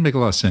 that doesn't make a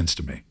lot of sense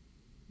to me.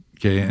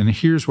 Okay. And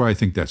here's why I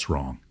think that's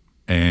wrong.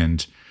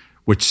 And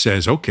which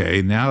says,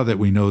 okay, now that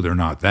we know they're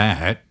not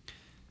that,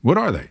 what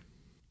are they?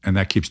 And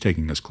that keeps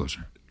taking us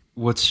closer.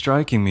 What's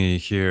striking me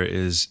here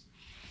is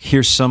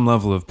here's some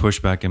level of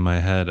pushback in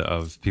my head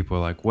of people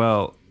are like,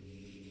 well,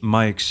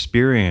 my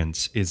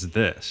experience is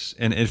this.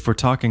 And if we're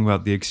talking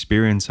about the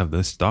experience of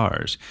the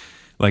stars,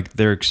 like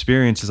their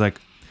experience is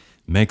like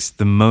makes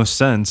the most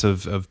sense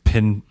of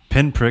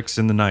pinpricks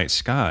in the night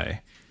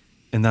sky.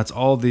 And that's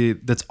all the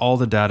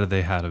data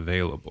they had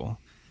available.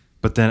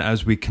 But then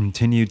as we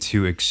continue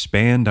to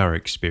expand our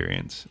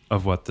experience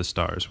of what the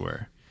stars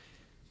were,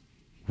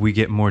 we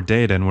get more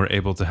data and we're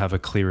able to have a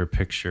clearer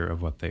picture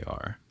of what they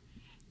are.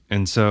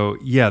 And so,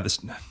 yeah,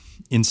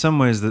 in some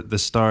ways, the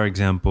star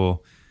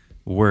example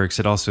works.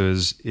 It also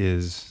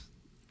is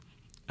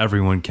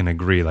everyone can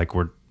agree, like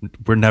we're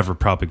never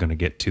probably going to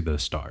get to the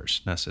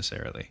stars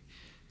necessarily.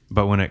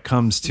 But when it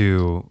comes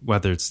to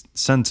whether it's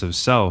sense of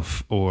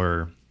self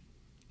or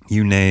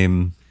you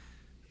name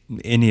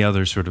any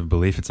other sort of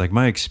belief, it's like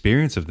my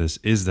experience of this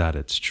is that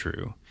it's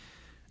true.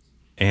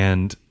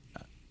 And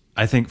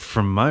I think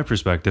from my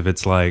perspective,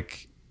 it's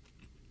like,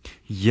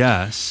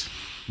 yes,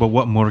 but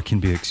what more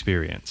can be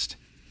experienced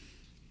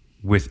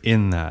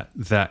within that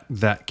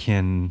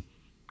can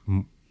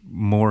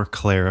more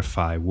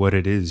clarify what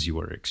it is you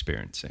are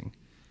experiencing.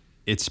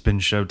 It's been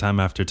shown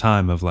time after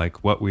time of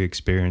like what we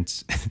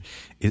experience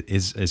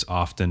is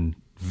often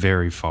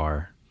very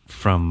far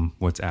from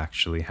what's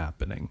actually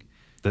happening.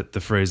 That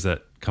the phrase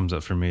that comes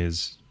up for me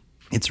is,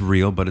 it's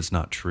real, but it's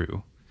not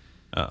true.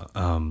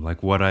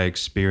 Like what I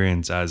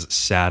experience as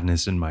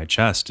sadness in my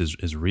chest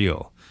is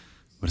real,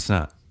 but it's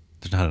not.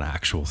 There's not an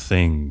actual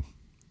thing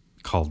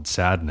called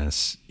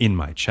sadness in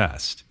my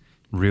chest.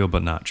 Real,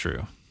 but not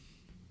true.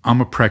 I'm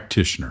a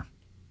practitioner.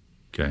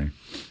 Okay,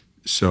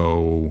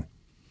 so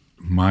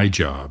my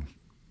job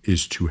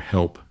is to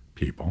help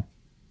people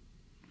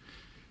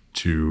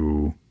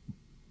to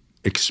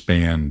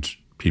expand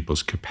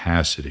people's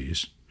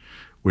capacities,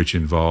 which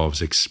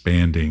involves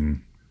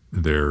expanding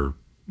their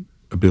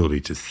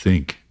ability to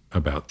think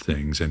about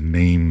things and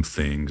name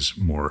things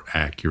more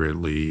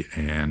accurately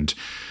and,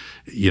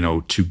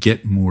 to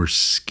get more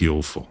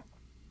skillful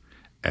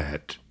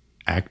at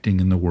acting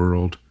in the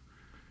world,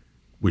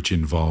 which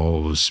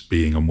involves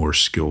being a more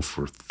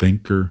skillful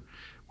thinker,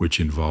 which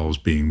involves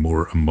being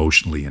more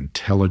emotionally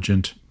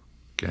intelligent.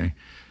 Okay.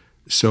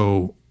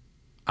 So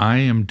I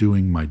am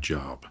doing my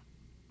job.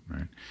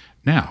 Right.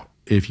 Now,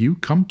 if you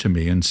come to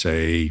me and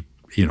say,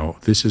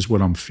 this is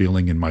what I'm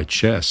feeling in my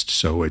chest,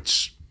 so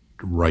it's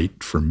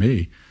right for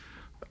me.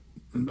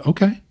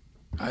 Okay.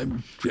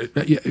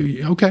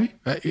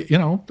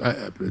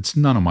 It's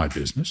none of my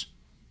business.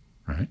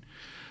 Right.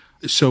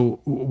 So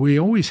we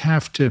always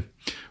have to,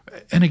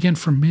 and again,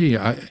 for me,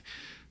 I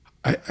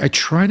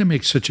try to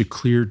make such a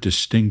clear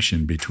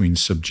distinction between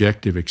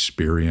subjective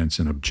experience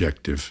and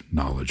objective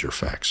knowledge or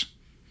facts.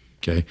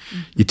 Okay.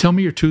 Mm-hmm. You tell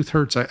me your tooth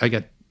hurts. I've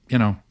got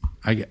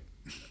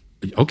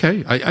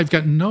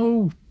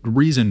no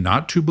reason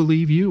not to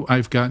believe you.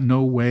 I've got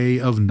no way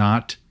of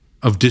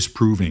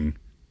disproving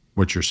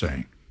what you're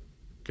saying.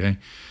 Okay.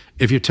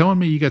 If you're telling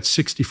me you got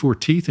 64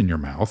 teeth in your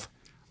mouth,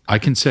 I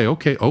can say,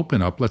 okay,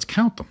 open up, let's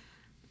count them.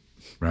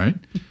 Right?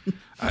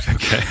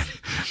 Okay.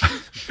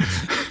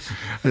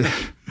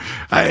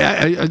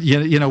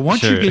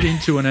 Once you get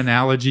into an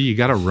analogy, you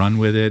got to run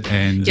with it,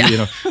 and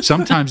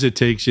sometimes it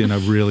takes you in a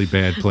really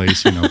bad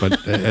place.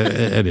 But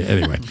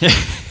anyway,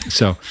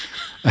 so.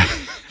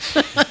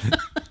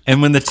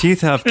 And when the teeth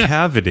have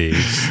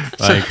cavities,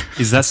 like,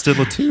 is that still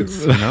a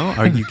tooth?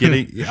 Are you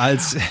getting?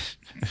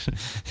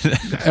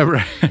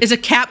 Is a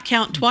cap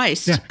count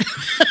twice? Yeah.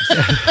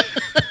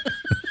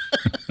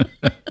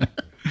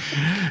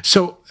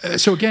 So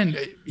again,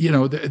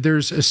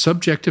 there's a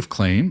subjective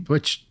claim,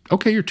 which,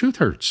 okay, your tooth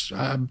hurts.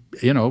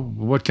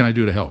 What can I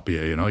do to help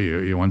you?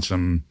 You want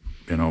some,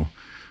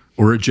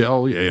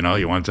 Oragel,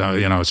 you want,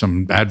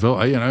 some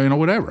Advil,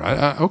 whatever.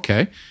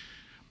 Okay.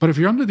 But if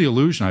you're under the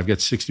illusion I've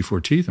got 64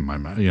 teeth in my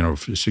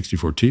mouth,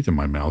 64 teeth in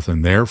my mouth,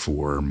 and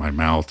therefore my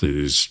mouth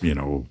is,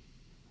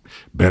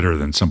 better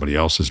than somebody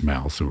else's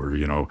mouth,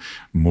 or,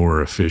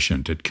 more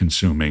efficient at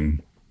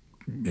consuming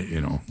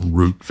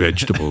root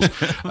vegetables,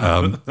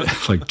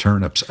 like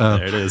turnips.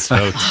 There it is,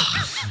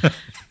 folks.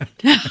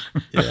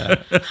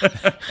 Yeah.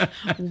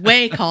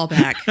 Way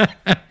callback.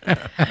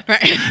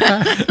 Right.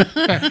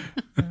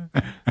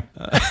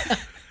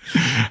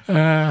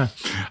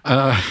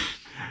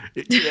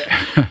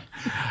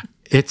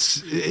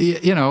 It's,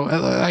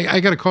 I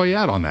got to call you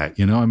out on that,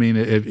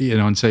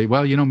 and say,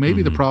 well,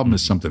 maybe the problem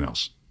is something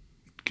else.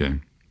 Okay.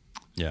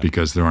 Yeah.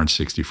 Because there aren't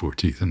 64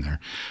 teeth in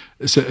there.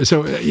 So and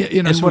so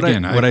what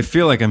again, what I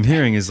feel like I'm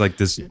hearing is like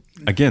this,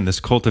 again, this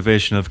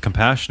cultivation of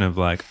compassion of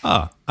like,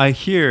 I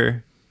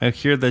hear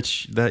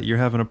that you're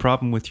having a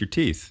problem with your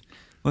teeth.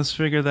 Let's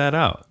figure that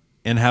out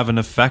and have an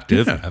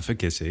effective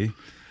efficacy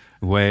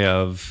way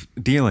of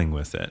dealing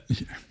with it.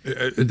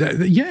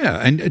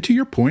 And to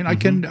your point, I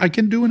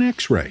can do an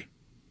X-ray.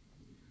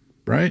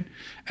 Right?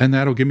 And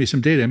that'll give me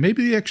some data. And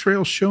maybe the X-ray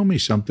will show me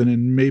something,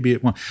 and maybe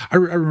it won't. I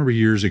remember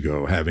years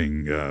ago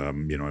having, I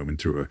went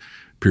through a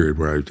period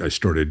where I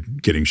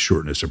started getting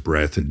shortness of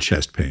breath and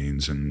chest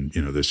pains and,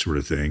 this sort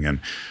of thing. And,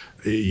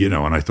 and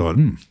I thought,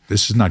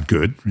 this is not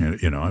good.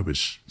 I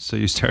was. So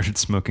you started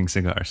smoking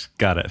cigars.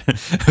 Got it.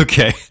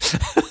 Okay.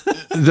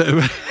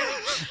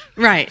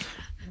 Right.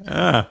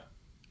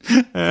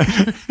 Let's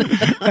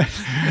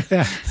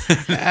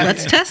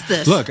test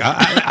this. Look,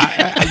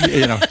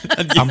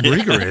 I'm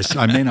rigorous.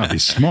 I may not be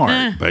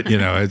smart, but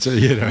it's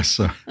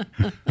so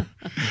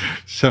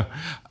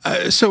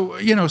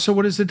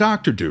what does the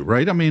doctor do,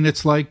 right? I mean,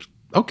 it's like,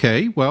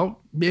 okay, well,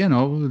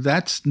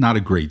 that's not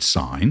a great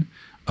sign.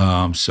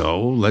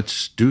 So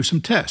let's do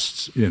some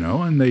tests,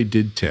 and they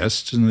did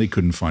tests and they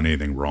couldn't find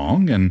anything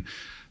wrong. And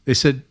they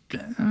said,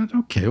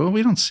 okay, well,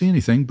 we don't see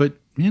anything, but,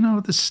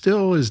 this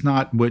still is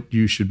not what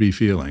you should be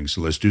feeling.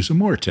 So let's do some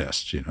more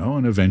tests,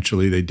 and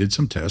eventually they did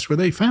some tests where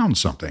they found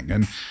something.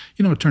 And,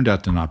 it turned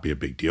out to not be a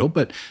big deal.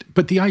 But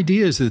the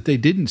idea is that they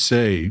didn't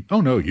say,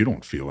 oh, no, you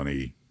don't feel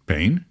any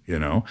pain,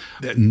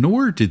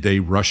 nor did they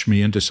rush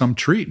me into some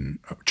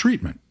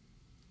treatment.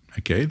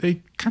 Okay,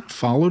 they kind of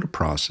followed a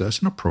process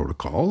and a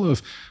protocol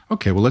of,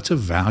 okay, well, let's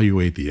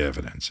evaluate the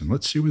evidence and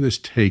let's see where this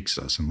takes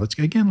us. And let's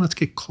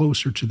get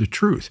closer to the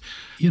truth.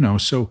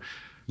 So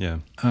yeah.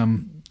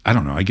 I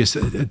don't know. I guess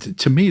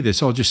to me,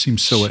 this all just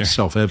seems so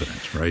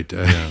self-evident, right?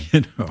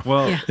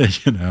 Well,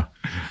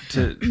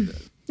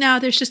 No,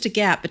 there's just a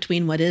gap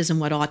between what is and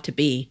what ought to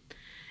be.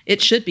 It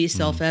should be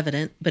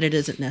self-evident, but it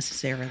isn't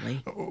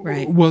necessarily,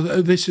 right? Well,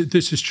 this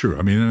is true.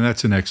 I mean, and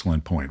that's an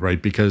excellent point, right?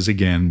 Because,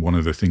 again, one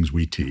of the things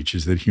we teach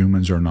is that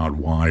humans are not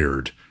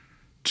wired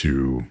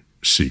to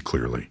see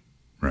clearly,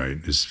 right?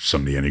 As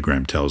some of the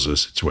Enneagram tells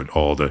us, it's what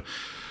all the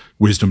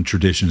wisdom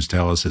traditions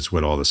tell us, it's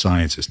what all the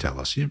sciences tell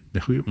us.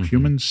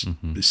 Humans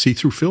see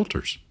through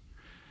filters.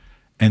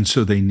 And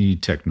so they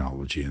need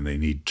technology and they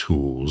need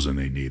tools and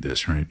they need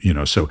this, right?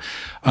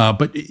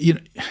 But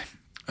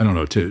I don't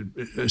know,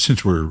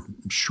 since we're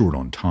short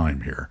on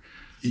time here,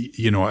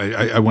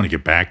 I want to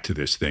get back to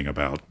this thing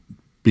about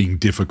being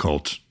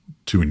difficult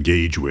to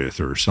engage with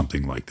or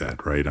something like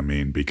that, right? I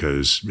mean,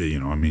 because,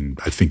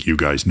 I think you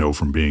guys know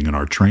from being in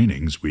our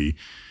trainings, we,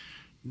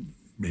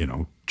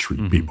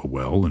 treat people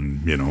well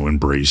and,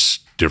 embrace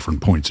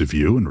different points of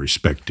view and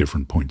respect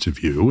different points of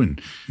view.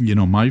 And,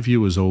 my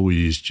view is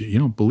always,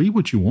 believe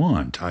what you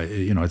want.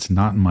 It's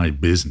not my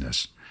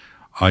business.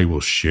 I will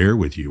share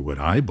with you what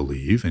I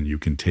believe, and you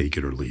can take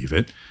it or leave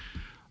it.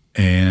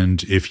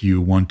 And if you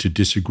want to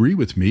disagree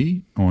with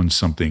me on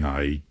something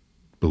I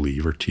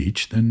believe or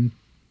teach, then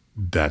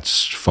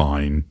that's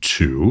fine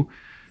too.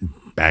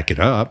 Back it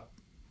up,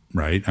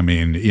 right? I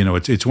mean,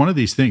 it's one of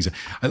these things.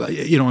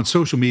 On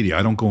social media,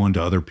 I don't go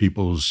into other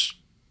people's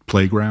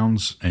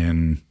playgrounds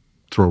and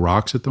throw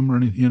rocks at them or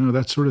anything,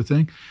 that sort of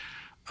thing.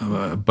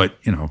 But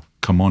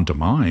come on to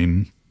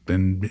mine.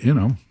 Then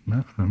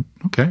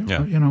okay,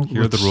 yeah.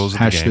 Here are the rules.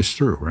 Hash of the game. This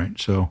through, right?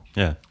 So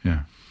yeah.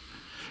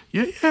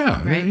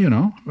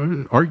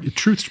 Right.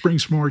 Truth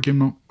springs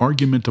from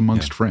argument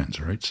amongst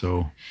friends, right?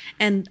 So,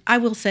 and I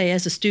will say,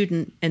 as a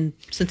student, and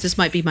since this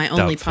might be my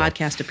only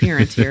podcast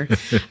appearance here,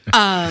 well,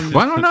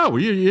 I don't know.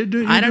 You're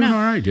doing all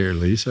right, dear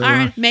Lisa. All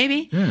right,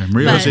 maybe. Yeah,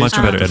 Maria's much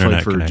better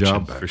internet for connection, a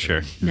job for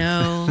sure.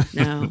 No.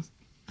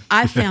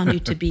 I found you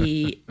to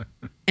be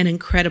an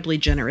incredibly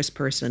generous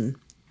person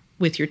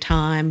with your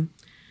time,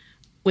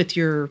 with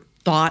your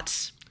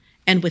thoughts,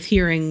 and with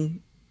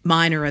hearing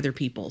mine or other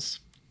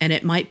people's. And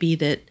it might be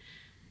that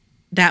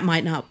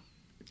might not,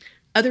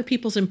 other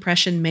people's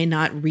impression may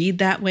not read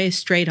that way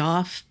straight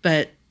off,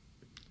 but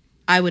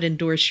I would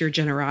endorse your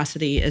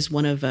generosity as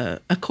one of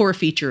a core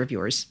feature of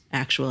yours,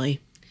 actually.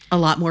 A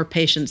lot more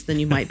patience than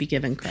you might be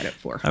given credit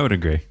for. I would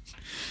agree.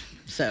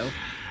 So...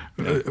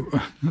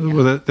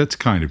 Well, that's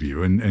kind of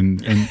you, and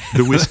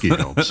the whiskey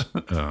helps,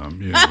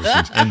 and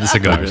the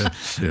cigars.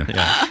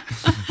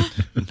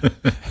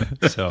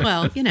 So.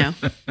 Well,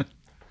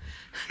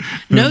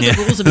 know the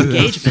rules of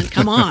engagement.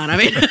 Come on, I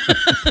mean,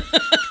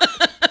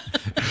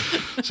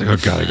 it's like, oh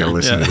God, I got to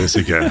listen to this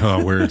again.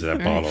 Oh, where's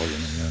that bottle?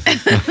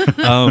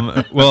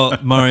 Well,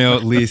 Mario,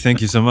 Lee,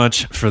 thank you so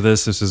much for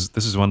this. This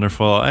is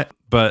wonderful.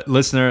 But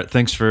listener,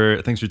 thanks for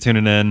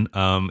tuning in.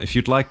 If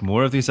you'd like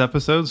more of these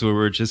episodes where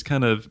we're just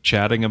kind of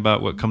chatting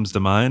about what comes to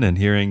mind and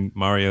hearing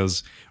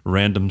Mario's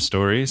random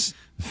stories,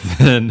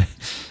 then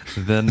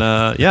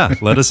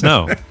let us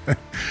know.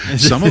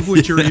 Some of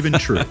which are even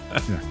true.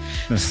 Yeah.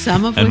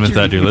 Some of and which with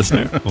that, dear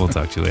listener, we'll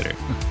talk to you later.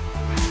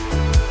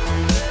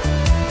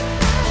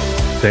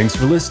 Thanks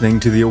for listening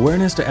to the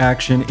Awareness to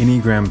Action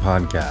Enneagram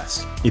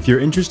podcast. If you're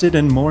interested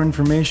in more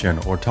information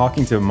or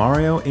talking to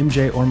Mario,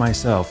 MJ, or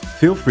myself,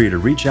 feel free to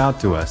reach out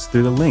to us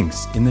through the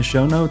links in the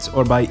show notes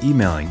or by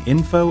emailing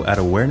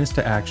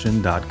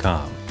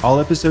info@awareness-to-action.com.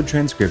 All episode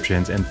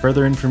transcriptions and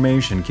further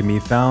information can be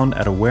found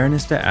at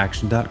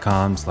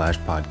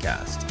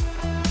awareness-to-action.com/podcast.